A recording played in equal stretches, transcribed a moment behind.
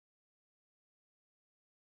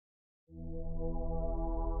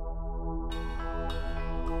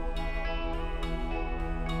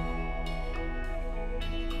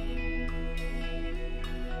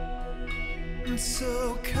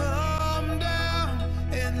So come down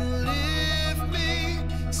and lift me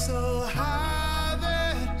so high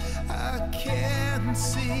that I can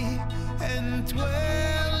see and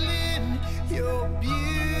dwell in your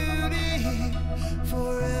beauty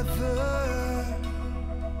forever.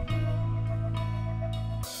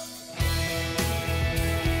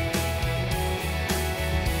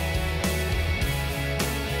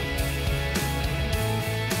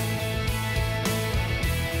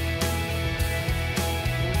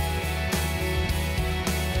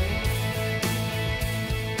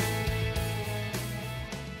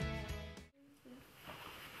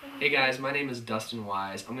 Hey guys, my name is Dustin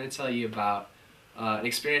Wise. I'm going to tell you about an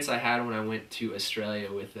experience I had when I went to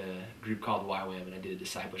Australia with a group called YWAM, and I did a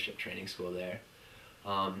discipleship training school there.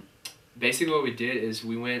 Basically what we did is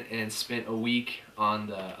we went and spent a week on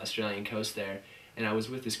the Australian coast there, and I was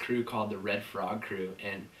with this crew called the Red Frog Crew,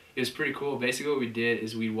 and it was pretty cool. Basically what we did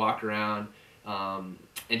is we'd walk around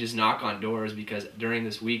and just knock on doors, because during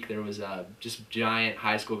this week there was a just giant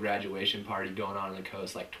high school graduation party going on the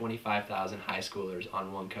coast, like 25,000 high schoolers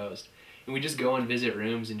on one coast. And we just go and visit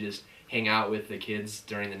rooms and just hang out with the kids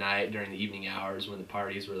during the night, during the evening hours when the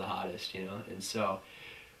parties were the hottest, you know. And so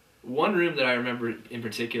one room that I remember in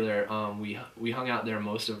particular, we hung out there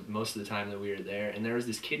most of the time that we were there, and there was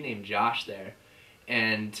this kid named Josh there,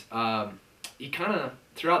 and he kind of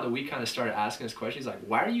throughout the week kind of started asking us questions like,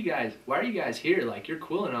 why are you guys here? Like, you're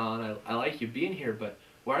cool and all, and I like you being here, but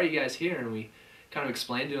why are you guys here? And we kind of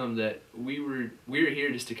explained to him that we were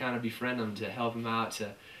here just to kind of befriend him, to help him out,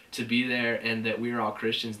 to be there, and that we were all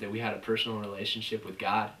Christians, that we had a personal relationship with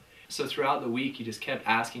God. So throughout the week he just kept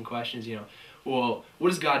asking questions, you know, well, what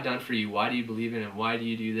has God done for you? Why do you believe in him? Why do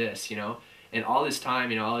you do this? You know? And all this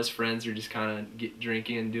time, you know, all his friends are just kind of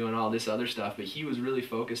drinking and doing all this other stuff, but he was really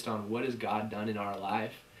focused on what has God done in our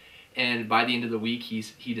life. And by the end of the week,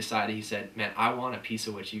 he decided, he said, man, I want a piece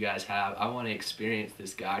of what you guys have. I want to experience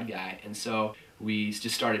this God guy. And so we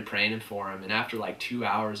just started praying for him, and after like 2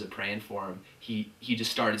 hours of praying for him, he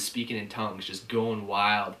just started speaking in tongues, just going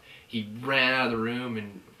wild. He ran out of the room,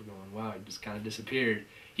 and we're going, wow, he just kind of disappeared.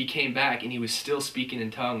 He came back and he was still speaking in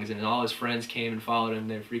tongues, and all his friends came and followed him.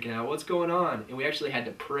 They were freaking out, what's going on? And we actually had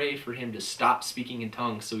to pray for him to stop speaking in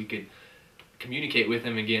tongues so we could communicate with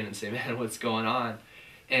him again and say, man, what's going on?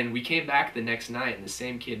 And we came back the next night, and the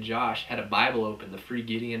same kid, Josh, had a Bible open, the Free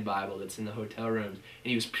Gideon Bible that's in the hotel rooms, and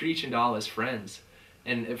he was preaching to all his friends.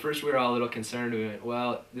 And at first we were all a little concerned. We went,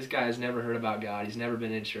 well, this guy has never heard about God. He's never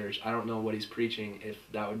been in church. I don't know what he's preaching, if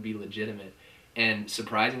that would be legitimate. And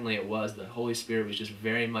surprisingly it was. The Holy Spirit was just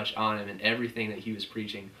very much on him, and everything that he was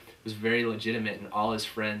preaching was very legitimate, and all his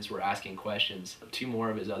friends were asking questions. 2 more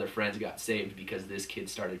of his other friends got saved because this kid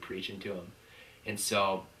started preaching to him. And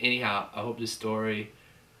so anyhow, I hope this story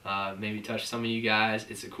maybe touch some of you guys.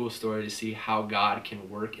 It's a cool story to see how God can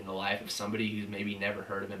work in the life of somebody who's maybe never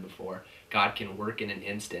heard of him before. God can work in an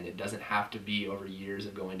instant. It doesn't have to be over years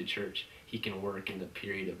of going to church. He can work in the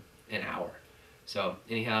period of an hour. So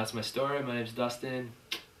anyhow, that's my story. My name's Dustin.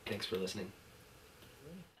 Thanks for listening.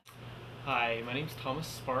 Hi, my name's Thomas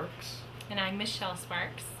Sparks. And I'm Michelle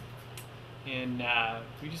Sparks. And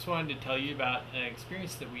we just wanted to tell you about an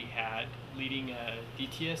experience that we had leading a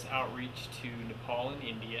DTS outreach to Nepal and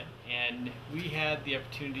India. And we had the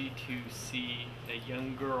opportunity to see a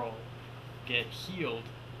young girl get healed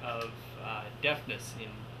of deafness in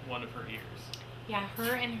one of her ears. Yeah,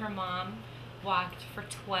 her and her mom walked for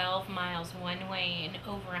 12 miles one way in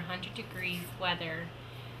over 100 degrees weather,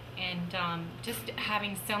 and just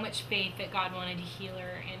having so much faith that God wanted to heal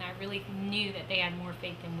her, and I really knew that they had more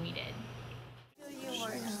faith than we did.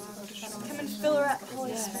 Come and fill her up,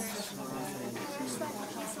 Holy Spirit.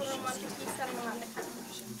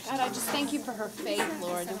 God, I just thank you for her faith,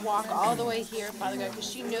 Lord, to walk all the way here, Father God, because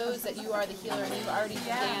she knows that you are the healer, and you've already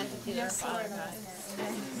began to heal her, Father God.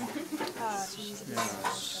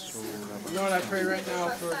 Lord, I pray right now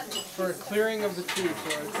for a clearing of the tooth,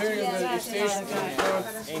 Lord, a clearing of the station tooth, Lord.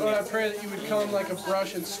 Lord, I pray that you would come like a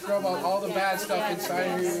brush and scrub out all the bad stuff inside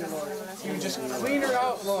her ear, Lord. You would just clean her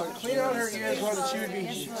out, Lord. Clean out her ears, Lord, that she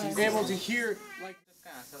would be able to hear like...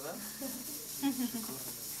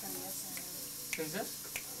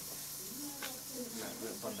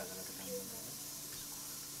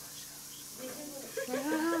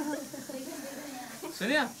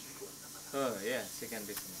 Sonia? Oh yeah, she can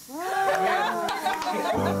be.